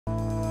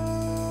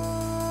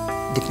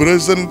The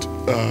present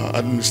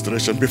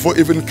administration, before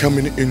even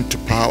coming into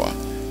power,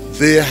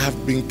 they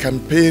have been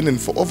campaigning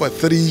for over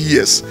 3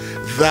 years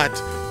that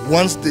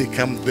once they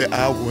come, they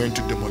are going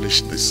to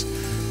demolish this.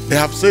 They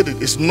have said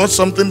it. It's not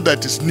something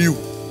that is new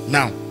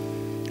now.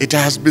 It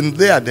has been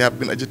there. They have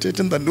been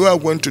agitating that we are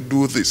going to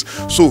do this.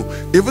 So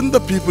even the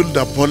people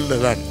that bought the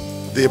land,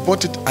 they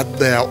bought it at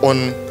their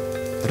own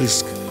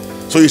risk.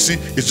 So you see,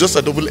 it's just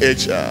a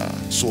double-edged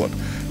sword.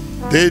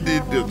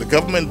 The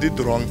government did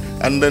wrong,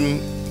 and then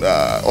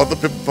other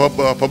people,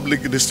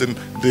 public listen,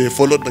 they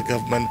followed the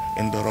government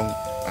in the wrong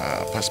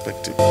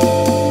perspective.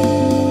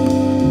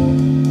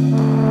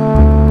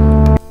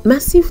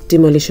 Massive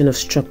demolition of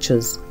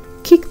structures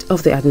kicked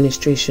off the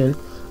administration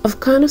of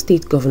Kano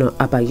State Governor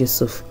Abba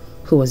Yusuf,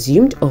 who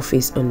assumed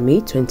office on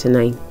May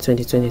 29,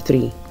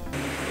 2023.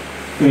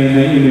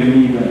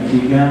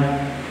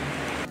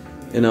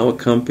 In our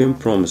campaign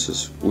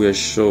promises, we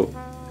assure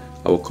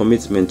our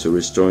commitment to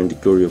restoring the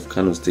glory of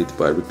Kano State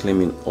by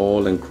reclaiming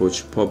all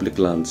encroached public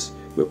lands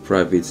where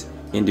private,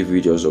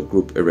 individuals or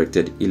group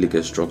erected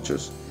illegal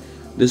structures.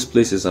 These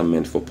places are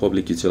meant for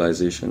public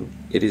utilization.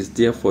 It is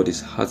therefore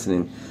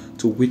disheartening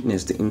to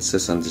witness the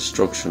incessant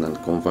destruction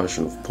and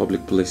conversion of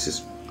public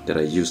places that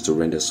are used to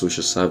render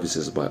social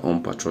services by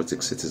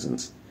unpatriotic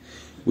citizens.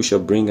 We shall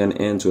bring an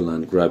end to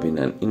land grabbing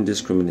and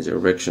indiscriminate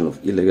erection of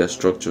illegal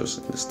structures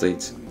in the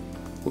state.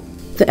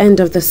 The end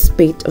of the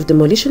spate of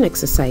demolition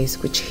exercise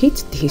which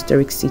hit the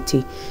historic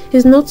city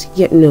is not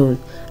yet known,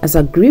 as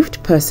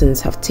aggrieved persons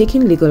have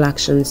taken legal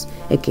actions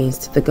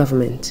against the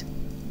government.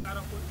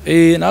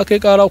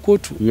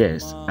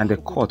 Yes, and the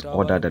court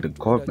ordered that the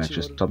government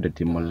should stop the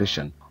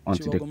demolition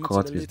until the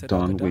court is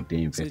done with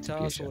the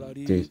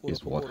investigation. This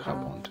is what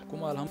happened.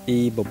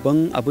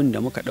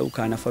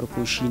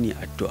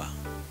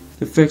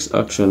 The first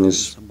action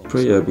is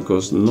prayer,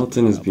 because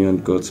nothing is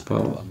beyond God's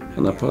power.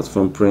 And apart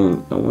from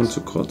praying, I went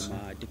to court.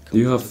 Do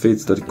you have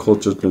faith that the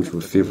court judgment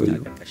will favor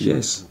you?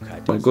 Yes.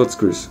 By God's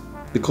grace,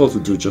 the court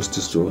will do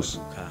justice to us.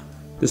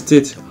 The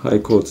State High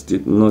Court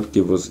did not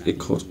give us a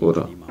court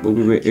order, but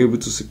we were able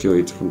to secure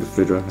it from the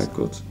Federal High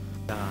Court.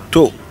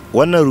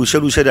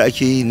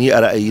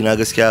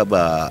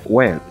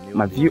 Well,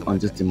 my view on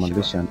this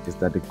demolition is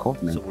that the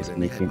government is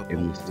making a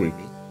mistake.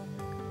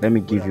 Let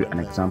me give you an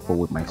example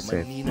with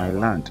myself. My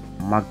land,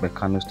 marked by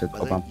Kano State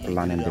Urban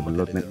Planning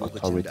Development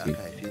Authority,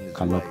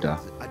 Kanopda,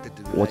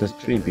 was a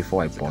stream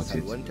before I bought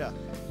it,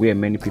 where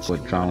many people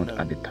drowned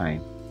at the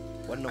time.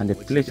 And the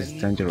place is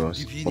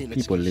dangerous for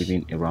people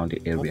living around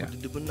the area.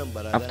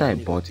 After I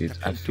bought it,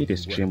 I filled the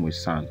stream with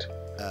sand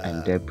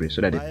and debris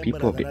so that the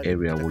people of the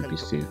area would be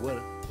safe.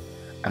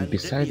 And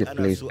besides the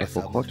place, I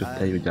forgot to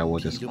tell you there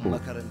was a school,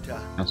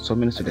 and so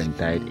many students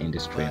died in the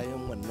stream.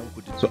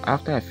 So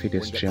after I filled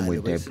the stream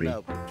with debris,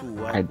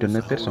 I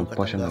donated some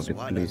portion of the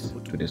place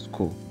to the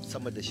school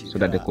so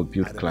that they could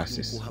build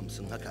classes.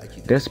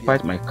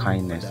 Despite my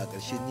kindness,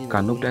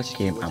 Kanopda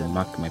came and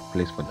marked my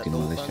place for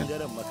demolition,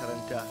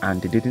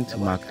 and they didn't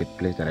mark the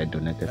place that I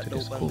donated to the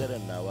school.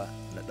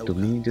 To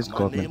me, this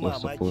government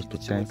was supposed to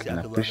thank and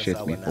appreciate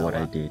me for what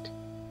I did.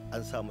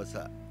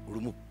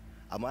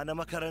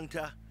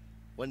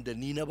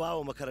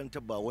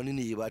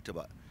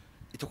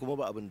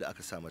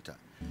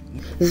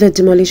 The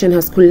demolition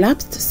has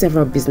collapsed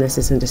several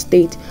businesses in the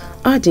state,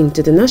 adding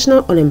to the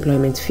national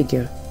unemployment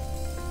figure.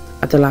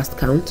 At the last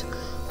count,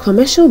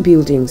 commercial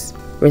buildings,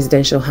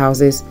 residential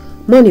houses,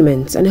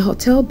 monuments and a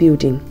hotel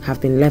building have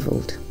been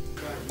leveled.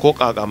 I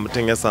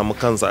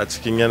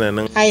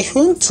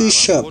owned 2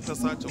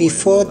 shops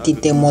before the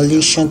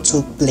demolition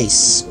took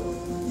place.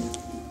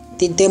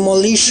 The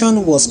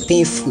demolition was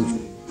painful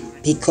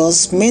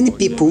because many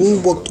people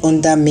who worked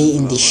under me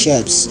in the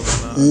shops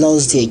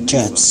lost their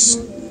jobs,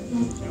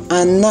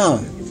 and now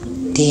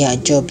they are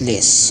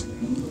jobless.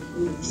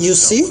 You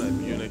see,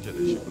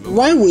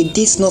 why will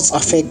this not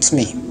affect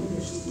me?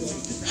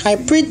 I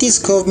pray this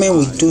government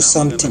will do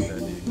something.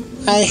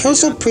 I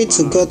also pray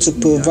to God to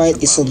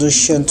provide a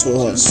solution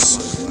to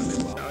us.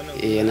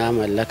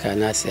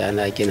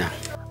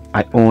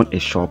 I own a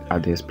shop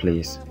at this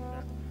place,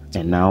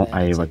 and now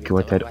I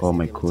evacuated all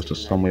my goods to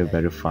somewhere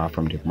very far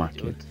from the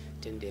market.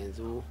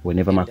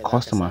 Whenever my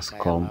customers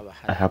come,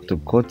 I have to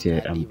go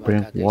there and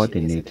bring what they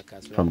need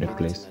from the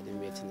place.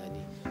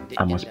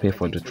 I must pay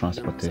for the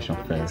transportation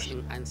first.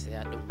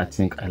 I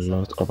think I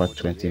lost over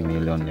 20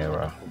 million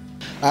naira.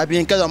 I've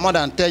been in Kano more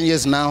than 10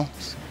 years now.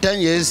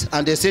 10 years,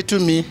 and they say to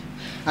me,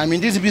 I'm in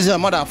this business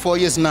more than 4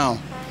 years now.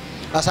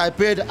 As I'm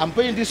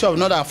paying this shop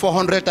another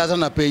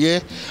 400,000 per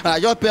year, and I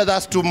just paid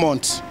that 2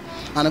 months.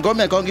 And the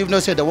government can't give no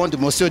say they want to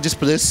demolish this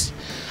place.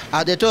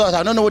 And they told us,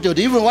 I don't know what to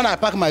do. Even when I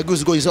pack my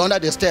goods, it's under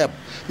the step.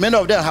 Many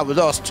of them have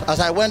lost. As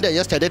I went there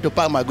yesterday to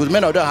pack my goods,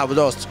 many of them have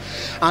lost.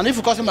 And if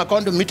a customer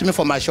come to meet me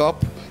for my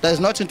shop, there's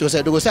nothing to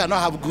say. They will say I don't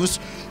have goods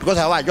because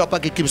I just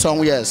pack it keep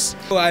somewhere else.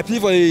 So I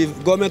plead for the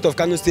government of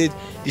Kano State.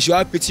 They should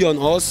have pity on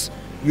us.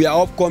 We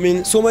are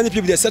upcoming. So many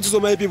people, they settle so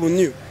many people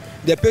new.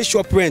 They pay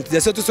shop rent. They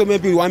settle so many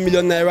people 1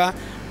 million naira.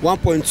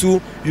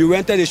 1.2, you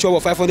rented a shop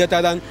of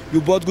 500,000,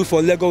 you bought goods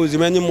for Lagos with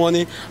remaining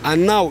money,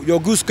 and now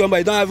your goods come, but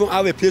you don't even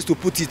have a place to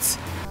put it.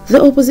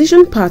 The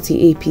opposition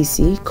party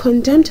APC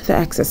condemned the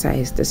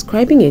exercise,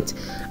 describing it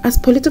as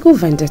political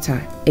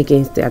vendetta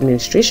against the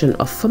administration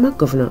of former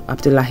Governor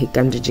Abdullahi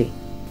Ganduje.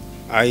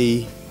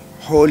 I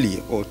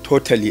wholly or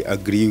totally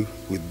agree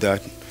with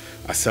that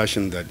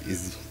assertion that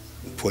is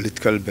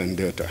political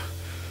vendetta.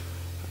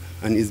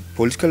 And it's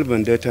political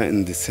vendetta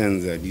in the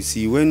sense that, you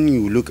see, when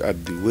you look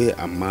at the way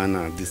and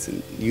manner,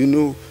 you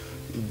know,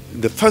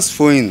 the first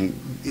point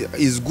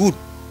is good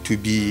to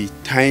be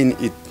tying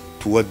it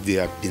to what they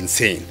have been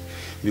saying,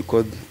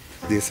 because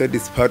they said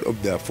it's part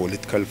of their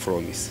political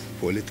promise.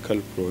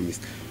 Political promise.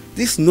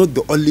 This is not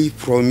the only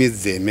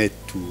promise they made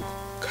to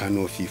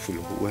Kano people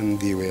when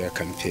they were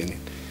campaigning.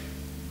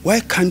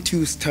 Why can't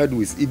you start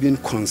with even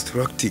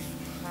constructive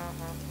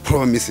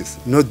promises,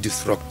 not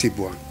destructive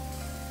ones?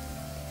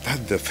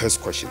 That's the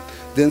first question.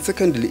 Then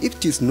secondly, if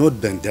it is not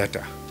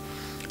vendetta,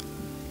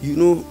 you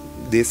know,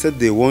 they said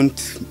they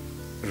won't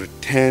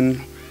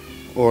return,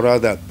 or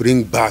rather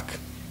bring back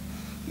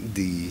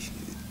the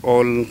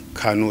old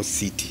Kano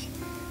city.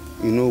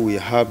 You know, we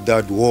have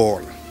that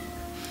wall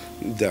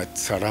that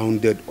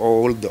surrounded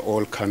all the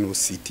old Kano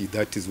city.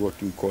 That is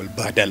what we call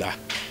Badala.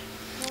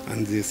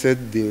 And they said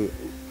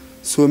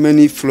so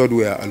many floods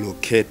were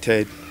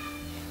allocated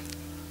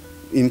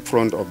in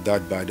front of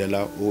that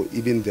Badala, or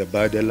even the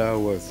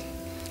Badala was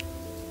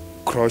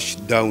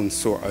crushed down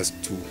so as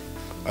to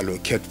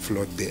allocate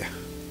flood there.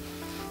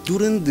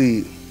 During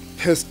the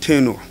first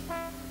tenure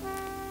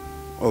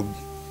of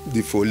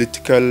the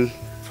political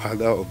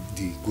father of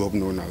the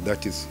governor now,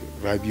 that is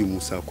Rabiu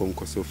Musa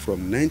Kwankwaso,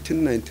 from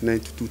 1999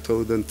 to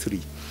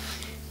 2003,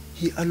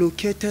 he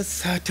allocated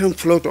certain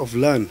plot of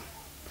land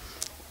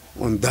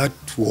on that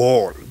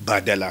wall,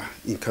 Badala,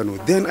 in Kano.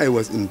 Then I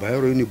was in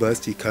Bayero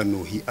University,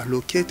 Kano. He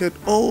allocated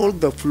all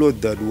the flood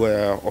that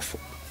were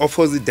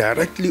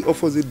directly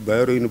opposite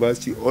Bayero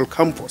University, all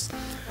campus.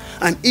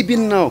 And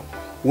even now,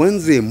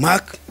 when they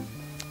mark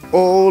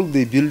all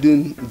the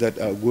buildings that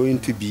are going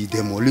to be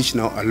demolished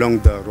now along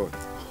the road,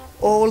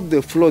 all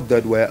the flood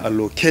that were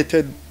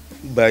allocated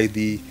by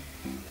the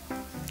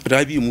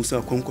Rabiu Musa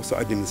Kwankwaso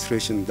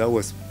administration, that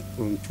was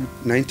from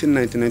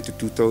 1999 to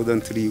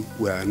 2003,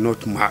 were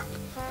not marked.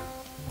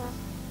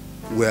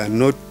 Were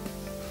not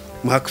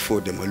marked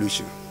for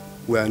demolition,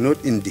 were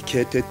not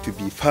indicated to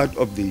be part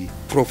of the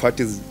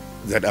properties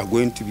that are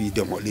going to be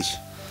demolished.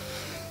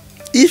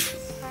 If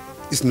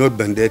it's not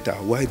vendetta,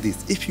 why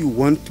this? If you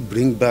want to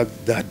bring back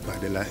that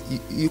Badala,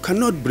 you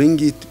cannot bring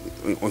it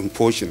on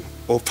portion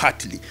or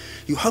partly.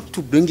 You have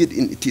to bring it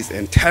in its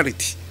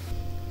entirety.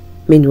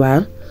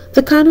 Meanwhile,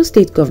 the Kano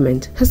state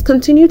government has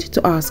continued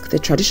to ask the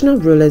traditional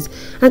rulers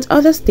and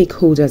other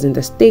stakeholders in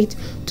the state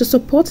to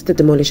support the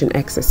demolition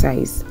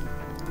exercise.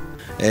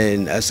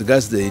 And as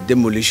regards the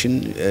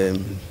demolition,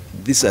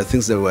 these are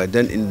things that were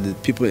done in the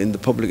people in the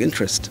public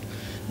interest,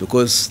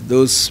 because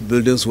those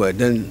buildings were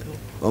done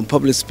on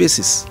public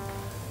spaces.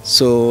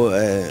 So,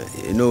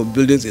 you know,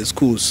 buildings in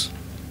schools,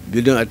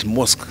 building at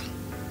mosque,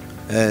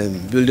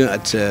 building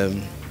at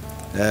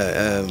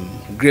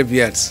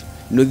graveyards.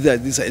 You know,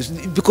 these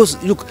are,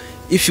 because look,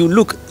 if you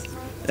look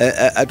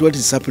at what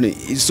is happening,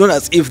 it's not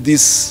as if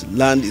this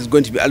land is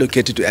going to be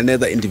allocated to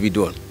another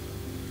individual.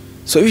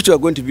 So if you are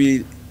going to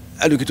be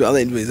allocated to other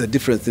individuals, is a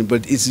different thing,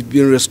 but it's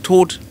been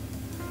restored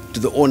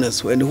to the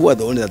owners. And who are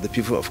the owners? Are the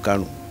people of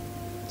Kano.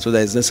 So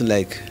there is nothing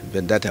like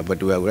vendetta,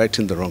 but we are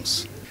righting the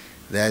wrongs.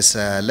 There's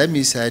let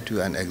me cite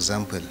you an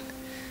example.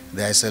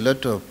 There's a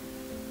lot of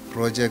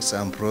projects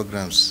and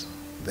programs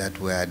that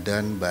were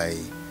done by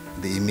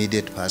the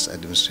immediate past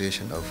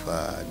administration of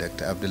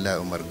Dr. Abdullahi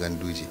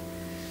Ganduje.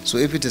 So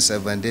if it is a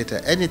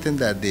vendetta, anything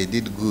that they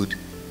did good,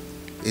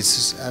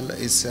 it's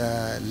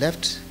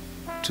left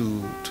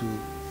to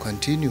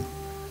continue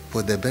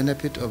for the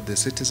benefit of the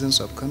citizens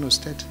of Kano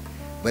State.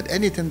 But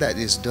anything that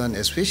is done,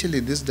 especially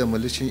this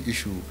demolition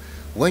issue,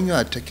 when you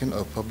are talking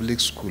of public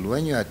school,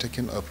 when you are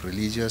talking of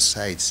religious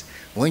sites,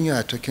 when you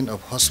are talking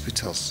of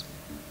hospitals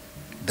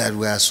that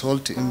were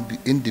sold to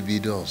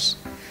individuals,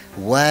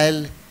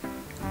 while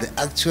the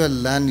actual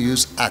Land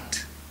Use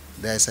Act,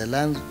 there is a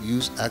Land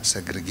Use Act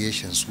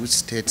segregations which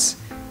states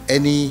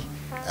any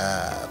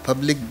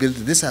public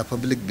building, these are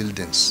public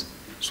buildings.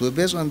 So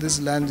based on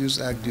this Land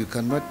Use Act, you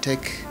cannot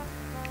take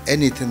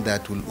anything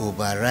that will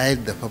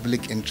override the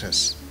public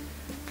interest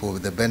for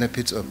the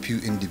benefits of few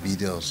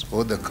individuals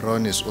or the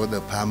cronies or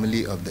the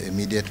family of the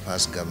immediate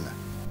past governor.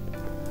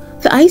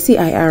 The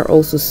ICIR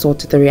also sought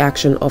the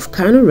reaction of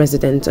Kano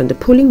residents on the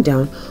pulling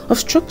down of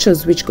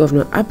structures which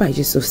Governor Abba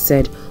Yusuf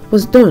said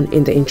was done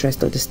in the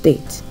interest of the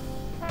state.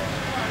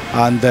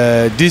 And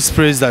this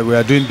place that we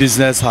are doing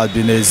business has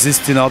been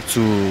existing up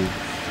to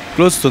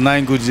close to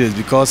 9 good years,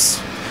 because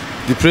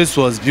the place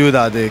was built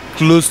at the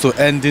close to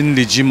ending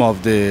regime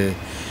of the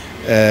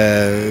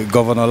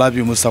Governor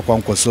Rabiu Musa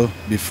Kwankwaso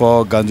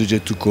before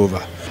Ganduje took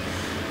over.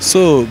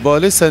 So,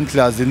 but recently,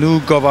 as the new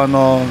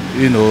governor,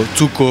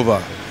 took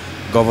over,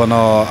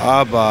 Governor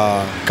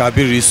Abba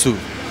Kabir Yusuf,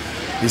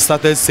 he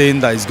started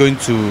saying that he's going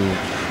to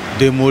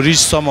demolish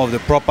some of the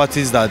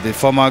properties that the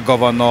former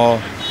governor,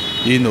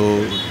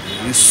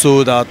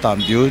 sold out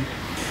and built.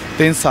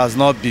 Things has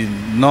not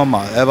been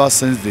normal ever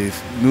since the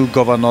new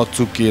governor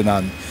took in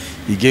and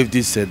he gave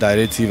this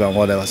directive and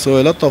whatever. So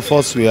a lot of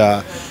us we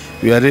are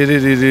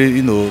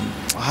really,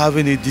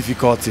 having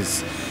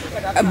difficulties.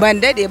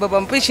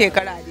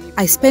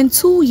 I spent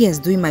 2 years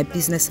doing my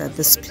business at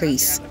this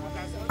place.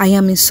 I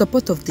am in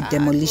support of the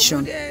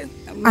demolition.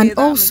 And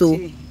also,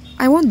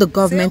 I want the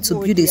government to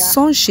build a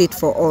sunshade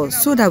for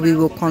us so that we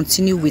will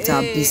continue with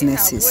our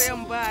businesses.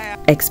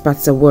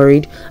 Experts are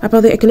worried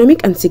about the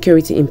economic and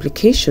security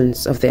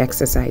implications of the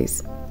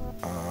exercise.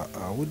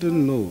 I wouldn't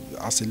know.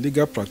 As a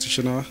legal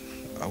practitioner,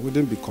 I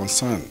wouldn't be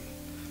concerned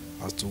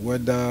as to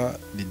whether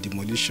the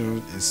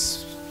demolition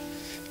is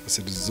as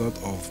a result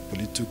of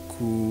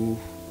political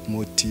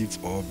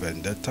motive or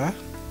vendetta.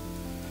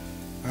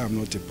 I am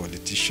not a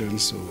politician,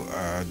 so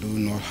I do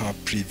not have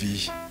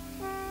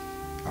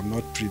I'm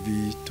not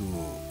privy to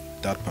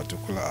that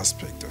particular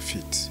aspect of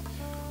it.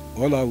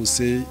 All I would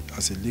say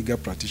as a legal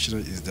practitioner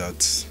is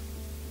that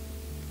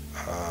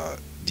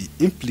the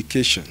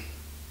implication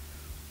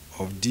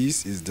of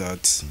this is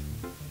that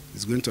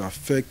it's going to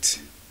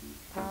affect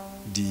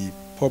the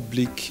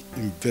public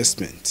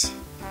investment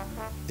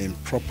in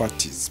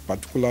properties,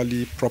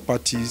 particularly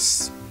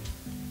properties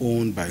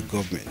owned by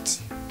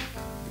government.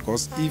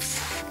 Because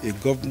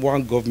if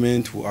one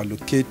government will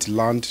allocate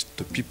land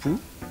to people,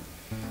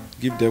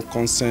 give them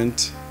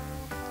consent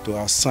to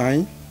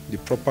assign the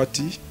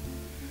property,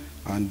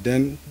 and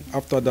then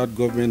after that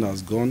government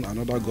has gone,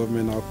 another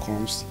government now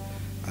comes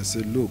and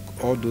say, look,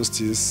 all those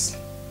things,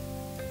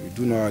 we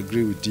do not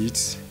agree with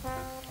it,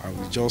 and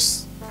we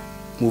just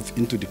move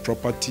into the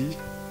property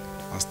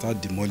and start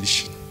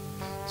demolishing.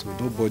 So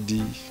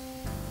nobody,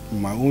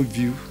 in my own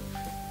view,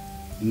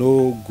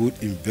 no good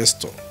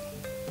investor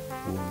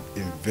will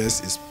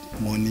invest his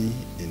money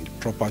in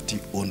property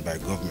owned by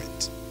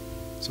government.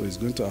 So it's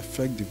going to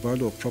affect the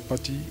value of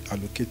property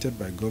allocated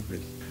by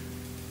government.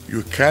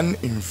 You can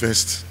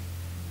invest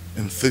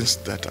in things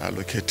that are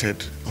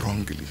allocated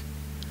wrongly.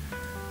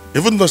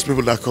 Even those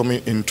people that are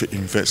coming in to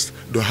invest,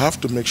 they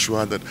have to make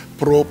sure that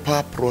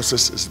proper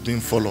process is being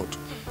followed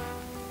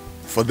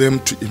for them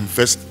to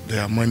invest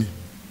their money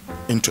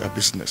into a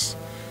business.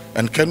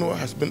 And Kano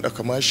has been a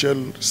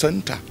commercial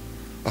center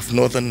of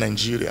northern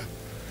Nigeria.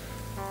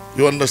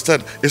 You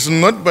understand? It's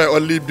not by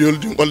only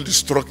building all the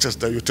structures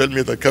that you tell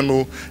me that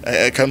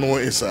Kano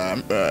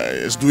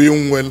is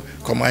doing well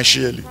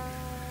commercially.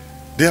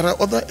 There are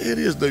other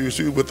areas that you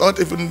see without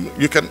even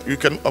you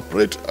can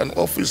operate an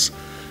office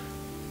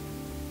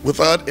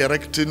without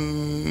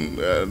erecting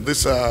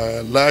this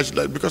large,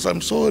 because I'm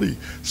sorry,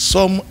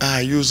 some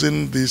are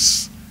using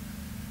these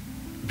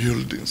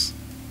buildings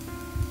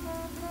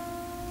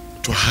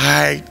to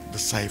hide the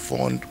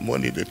siphoned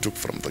money they took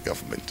from the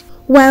government.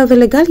 While the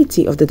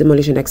legality of the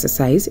demolition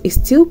exercise is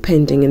still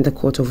pending in the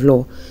court of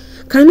law,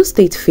 Kano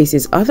State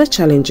faces other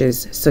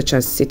challenges such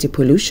as city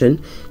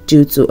pollution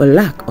due to a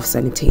lack of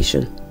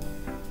sanitation.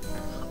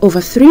 Over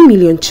 3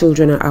 million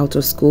children are out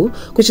of school,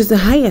 which is the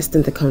highest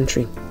in the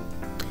country.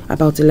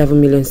 About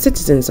 11 million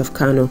citizens of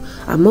Kano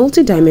are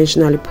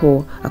multidimensionally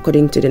poor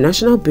according to the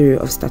National Bureau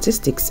of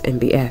Statistics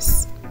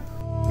 (NBS).